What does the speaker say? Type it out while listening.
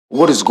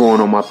What is going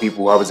on, my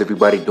people? How is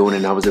everybody doing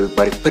and how is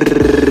everybody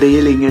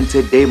feeling? And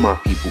today, my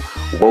people,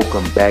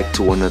 welcome back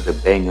to another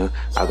banger.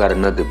 I got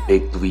another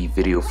big 3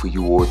 video for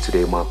you all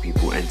today, my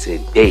people. And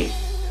today,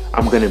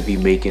 I'm going to be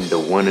making the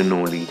one and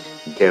only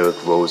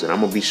Derrick Rose. And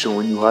I'm going to be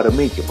showing you how to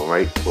make him,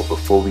 alright? But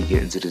before we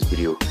get into this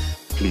video,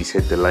 please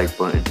hit the like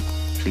button.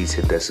 Please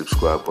hit that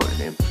subscribe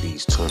button. And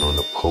please turn on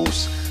the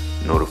post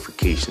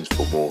notifications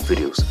for more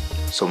videos.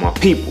 So, my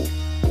people,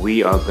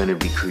 we are going to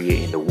be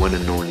creating the one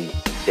and only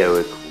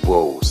Derrick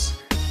Rose.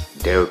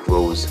 Derrick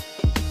Rose,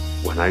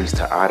 when I used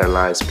to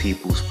idolize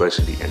people,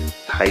 especially in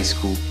high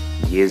school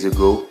years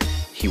ago,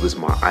 he was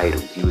my idol.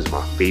 He was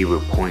my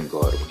favorite point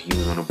guard when he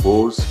was on the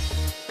Bulls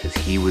because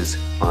he was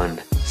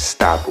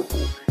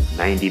unstoppable.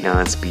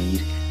 99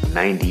 speed,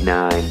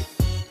 99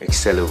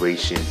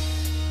 acceleration,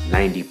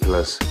 90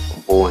 plus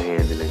ball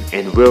handling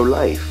in real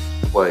life.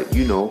 But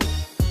you know,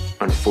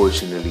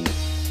 unfortunately,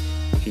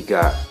 he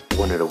got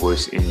one of the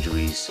worst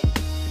injuries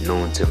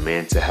known to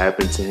man to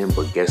happen to him.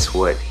 But guess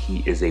what?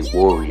 He is a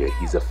warrior.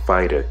 He's a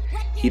fighter.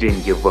 He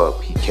didn't give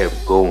up. He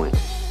kept going.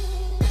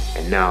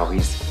 And now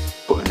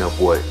he's putting up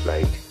what?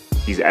 Like,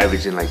 he's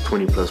averaging like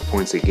 20 plus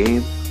points a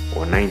game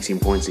or 19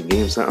 points a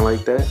game, something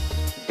like that.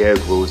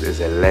 Derrick Rose is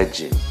a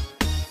legend.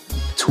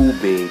 Too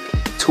big,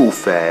 too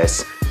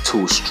fast,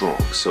 too strong.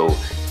 So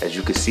as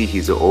you can see,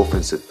 he's an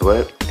offensive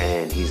threat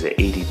and he's an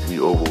 83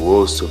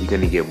 overall. So we're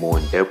going to get more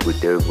in depth with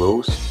Derrick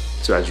Rose.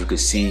 So as you can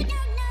see,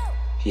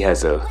 he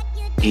has a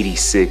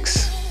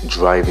 86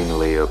 driving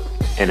layup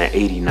and an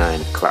 89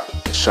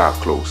 shot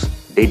close.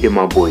 They did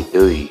my boy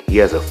dirty. He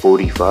has a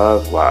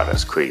 45. Wow,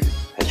 that's crazy.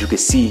 As you can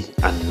see,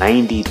 a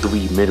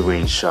 93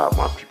 mid-range shot,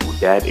 my people.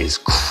 That is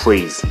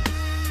crazy.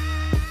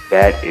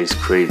 That is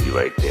crazy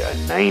right there. A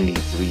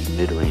 93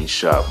 mid-range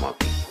shot, my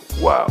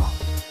people. Wow.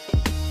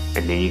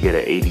 And then you get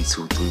an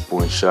 82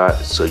 three-point shot.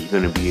 So you're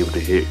going to be able to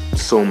hit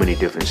so many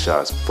different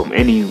shots from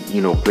any,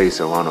 place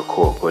around the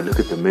court. But look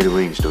at the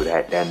mid-range though.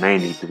 That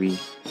 93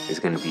 is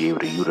going to be able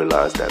to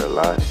utilize that a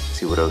lot.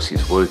 See what else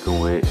he's working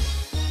with.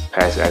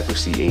 Pass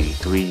accuracy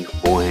 83,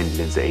 ball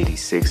handling is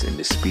 86, and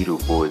the speed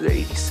of ball is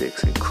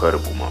 86.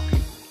 Incredible, my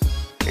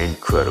people.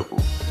 Incredible.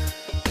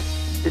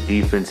 The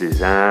defense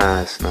is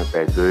it's not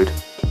that good.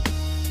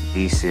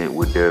 Decent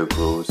with Derrick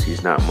Rose.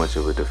 He's not much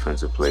of a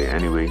defensive player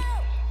anyway.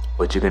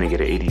 But you're going to get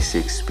an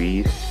 86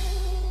 speed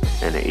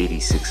and an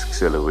 86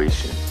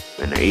 acceleration.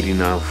 And an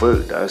 89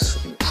 foot,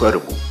 that's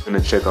incredible. I'm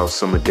going to check out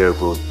some of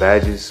Derrick Rose's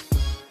badges.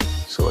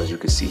 So as you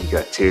can see, he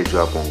got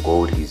teardrop on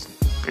gold. He's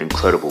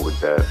incredible with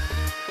that.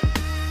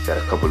 Got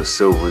a couple of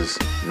silvers,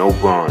 no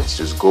bronze,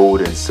 just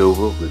gold and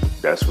silver, but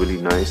that's really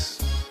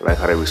nice. I like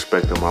how they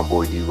respect my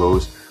boy D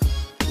Rose.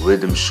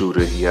 Rhythm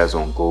shooter he has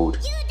on gold.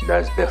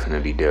 That's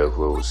definitely Derrick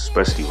Rose,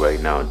 especially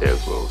right now,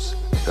 Derrick Rose.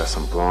 Got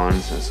some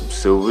bronze and some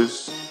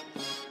silvers.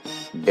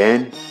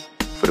 Then,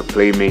 for the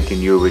playmaking,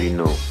 you already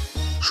know.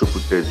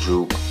 Triple threat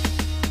juke,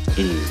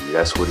 easy.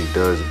 That's what he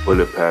does.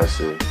 Bullet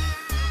passer.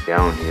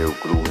 Downhill,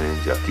 glue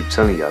hands. I keep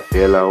telling y'all,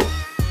 bail out,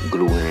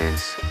 glue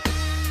hands,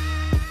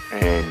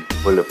 and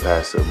bullet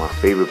passer. My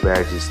favorite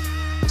badges,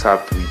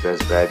 top 3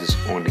 best badges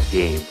on the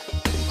game.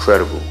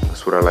 Incredible.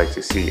 That's what I like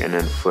to see. And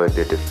then for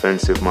the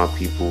defensive, my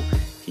people,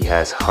 he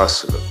has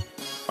hustler.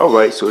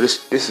 Alright, so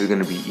this is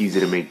going to be easy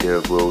to make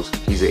Derrick Rose.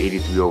 He's an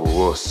 83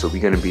 overall, so we're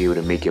going to be able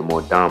to make it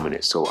more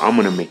dominant. So I'm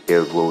going to make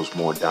Derrick Rose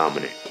more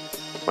dominant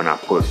when I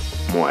put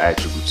more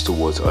attributes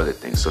towards other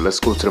things. So let's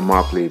go to the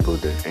My Play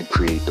Builder and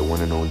create the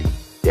one and only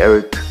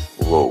Derrick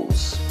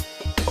Rose.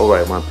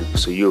 Alright, my people,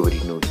 so you already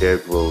know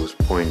Derrick Rose,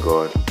 point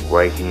guard,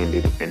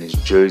 right-handed, and his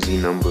jersey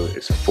number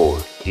is 4.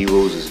 D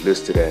Rose is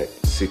listed at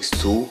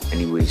 6'2", and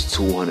he weighs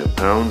 200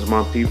 pounds,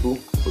 my people,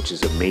 which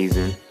is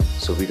amazing.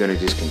 So we're going to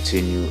just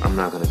continue. I'm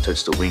not going to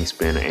touch the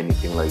wingspan or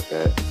anything like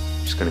that.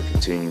 I'm just going to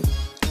continue.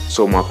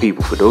 So my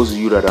people, for those of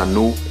you that are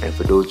new, and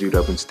for those of you that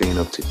have been staying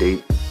up to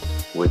date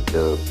with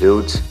the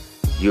builds,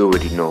 you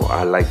already know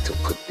I like to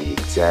put the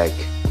exact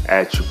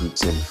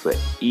attributes in for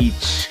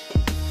each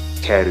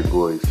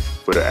category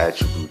for the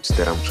attributes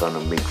that I'm trying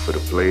to make for the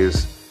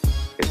players.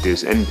 If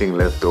there's anything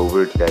left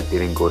over that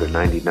didn't go to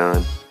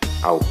 99,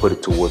 I'll put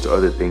it towards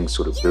other things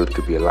so the build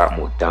could be a lot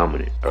more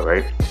dominant,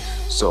 alright?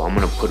 So I'm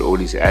going to put all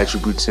these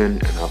attributes in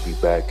and I'll be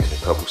back in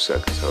a couple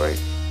seconds,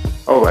 alright?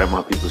 Alright,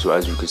 my people, so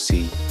as you can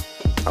see,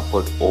 I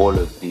put all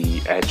of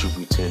the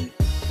attributes in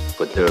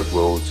for Derrick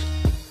Rose.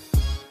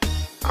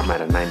 I'm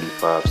at a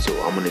 95, so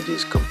I'm going to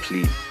just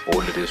complete all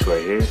of this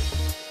right here.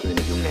 We're going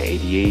to give him that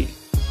 88,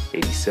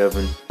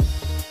 87.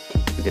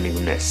 We're going to give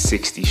him that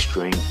 60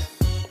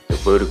 strength. The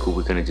vertical,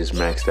 we're going to just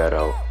max that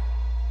out.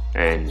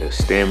 And the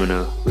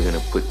stamina, we're going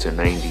to put to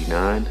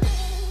 99.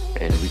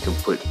 And we can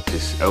put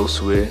this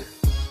elsewhere.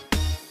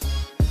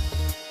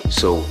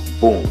 So,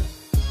 boom.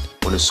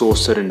 When it's all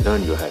said and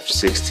done, you'll have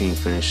 16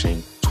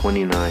 finishing,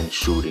 29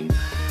 shooting,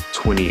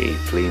 28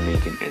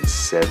 playmaking, and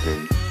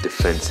 7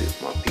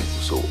 defensive, my people.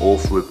 So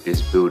off rip,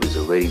 this build is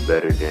already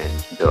better than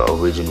the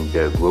original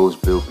Derrick Rose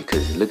build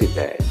because look at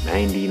that.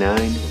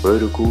 99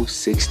 vertical,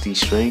 60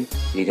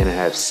 strength. You're going to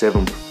have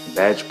 7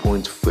 badge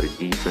points for the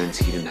defense.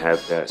 He didn't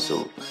have that,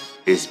 so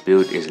this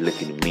build is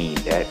looking mean.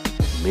 That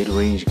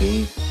mid-range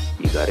game,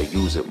 you gotta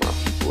use it, my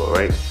people,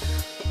 alright?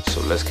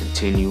 So let's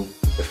continue.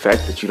 The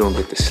fact that you don't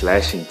get the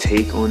slashing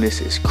take on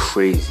this is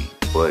crazy,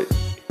 but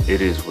it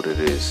is what it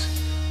is.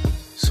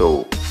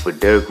 So for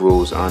Derrick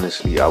Rose,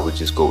 honestly, I would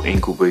just go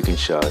ankle breaking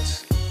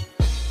shots,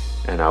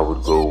 and I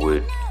would go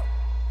with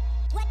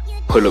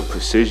pull-up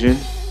precision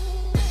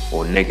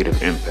or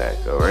negative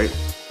impact, alright?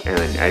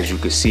 And as you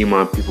can see,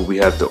 my people, we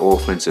have the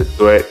offensive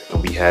threat,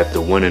 and we have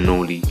the one and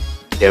only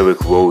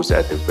Derrick Rose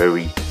at the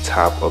very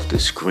top of the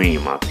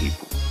screen, my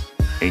people.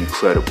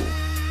 Incredible.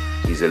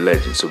 He's a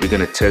legend. So we're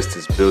going to test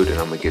this build, and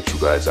I'm going to get you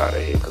guys out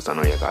of here because I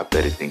know y'all got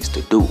better things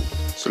to do.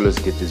 So let's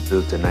get this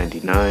build to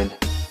 99.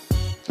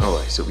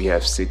 Alright, so we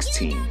have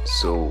 16.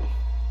 So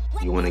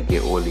you want to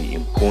get all the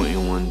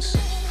important ones.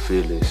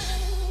 Fearless,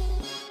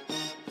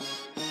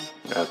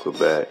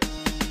 Acrobat,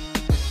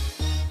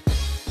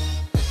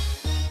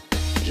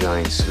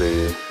 Giant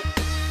Slayer,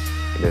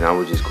 and then I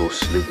would just go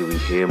Slithery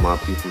here, my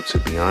people. To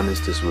be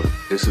honest, this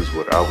is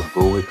what I would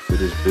go with for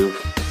this build,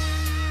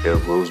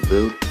 Derrick Rose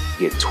build.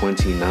 Get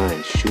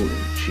 29 shooting,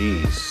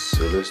 jeez.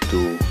 So let's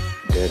do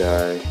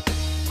Deadeye,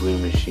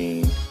 Green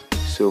Machine,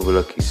 Silver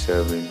Lucky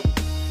 7,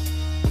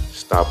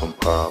 Stop and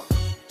Pop,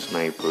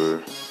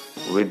 Sniper,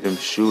 Rhythm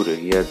Shooter.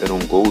 He had that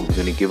on gold, we're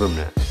gonna give him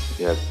that.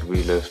 You have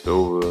 3 left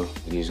over.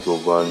 You just go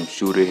Volume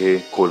Shooter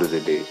here, call it a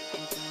day.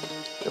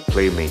 The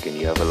playmaking,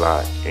 you have a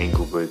lot.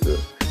 Ankle breaker,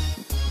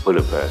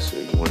 bullet passer.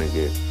 You want to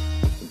get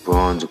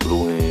bronze,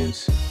 glue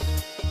hands,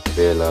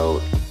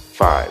 bailout,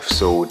 5.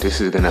 So this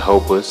is going to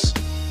help us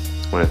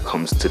when it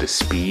comes to the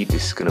speed.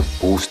 This is going to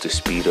boost the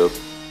speed up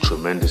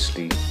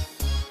tremendously.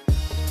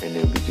 And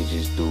then we could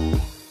just do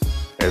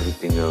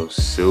everything else.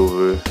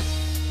 Silver,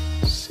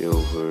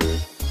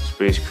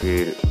 Space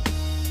Creator.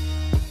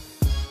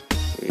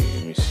 Wait,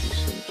 let me see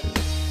something.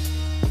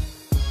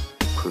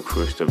 Quick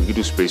first up. You can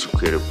do Space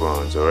Creator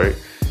bronze, alright?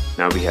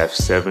 Now we have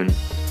 7.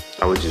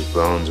 I would just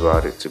bronze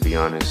route it, to be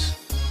honest.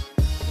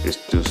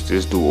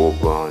 Just do all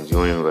bronze. You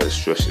don't even gotta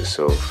stress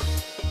yourself,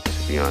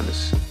 to be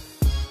honest.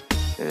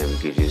 And then we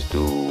could just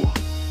do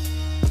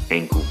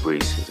ankle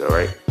braces,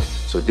 alright?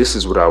 So this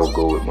is what I would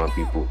go with, my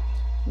people.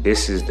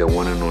 This is the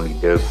one and only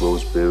Derrick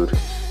Rose build.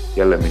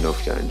 Y'all let me know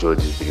if y'all enjoyed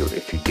this video.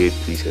 If you did,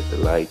 please hit the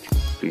like,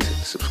 please hit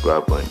the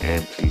subscribe button,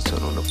 and please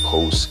turn on the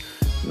post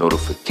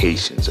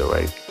notifications,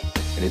 alright?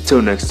 And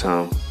until next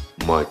time,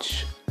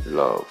 much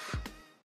love.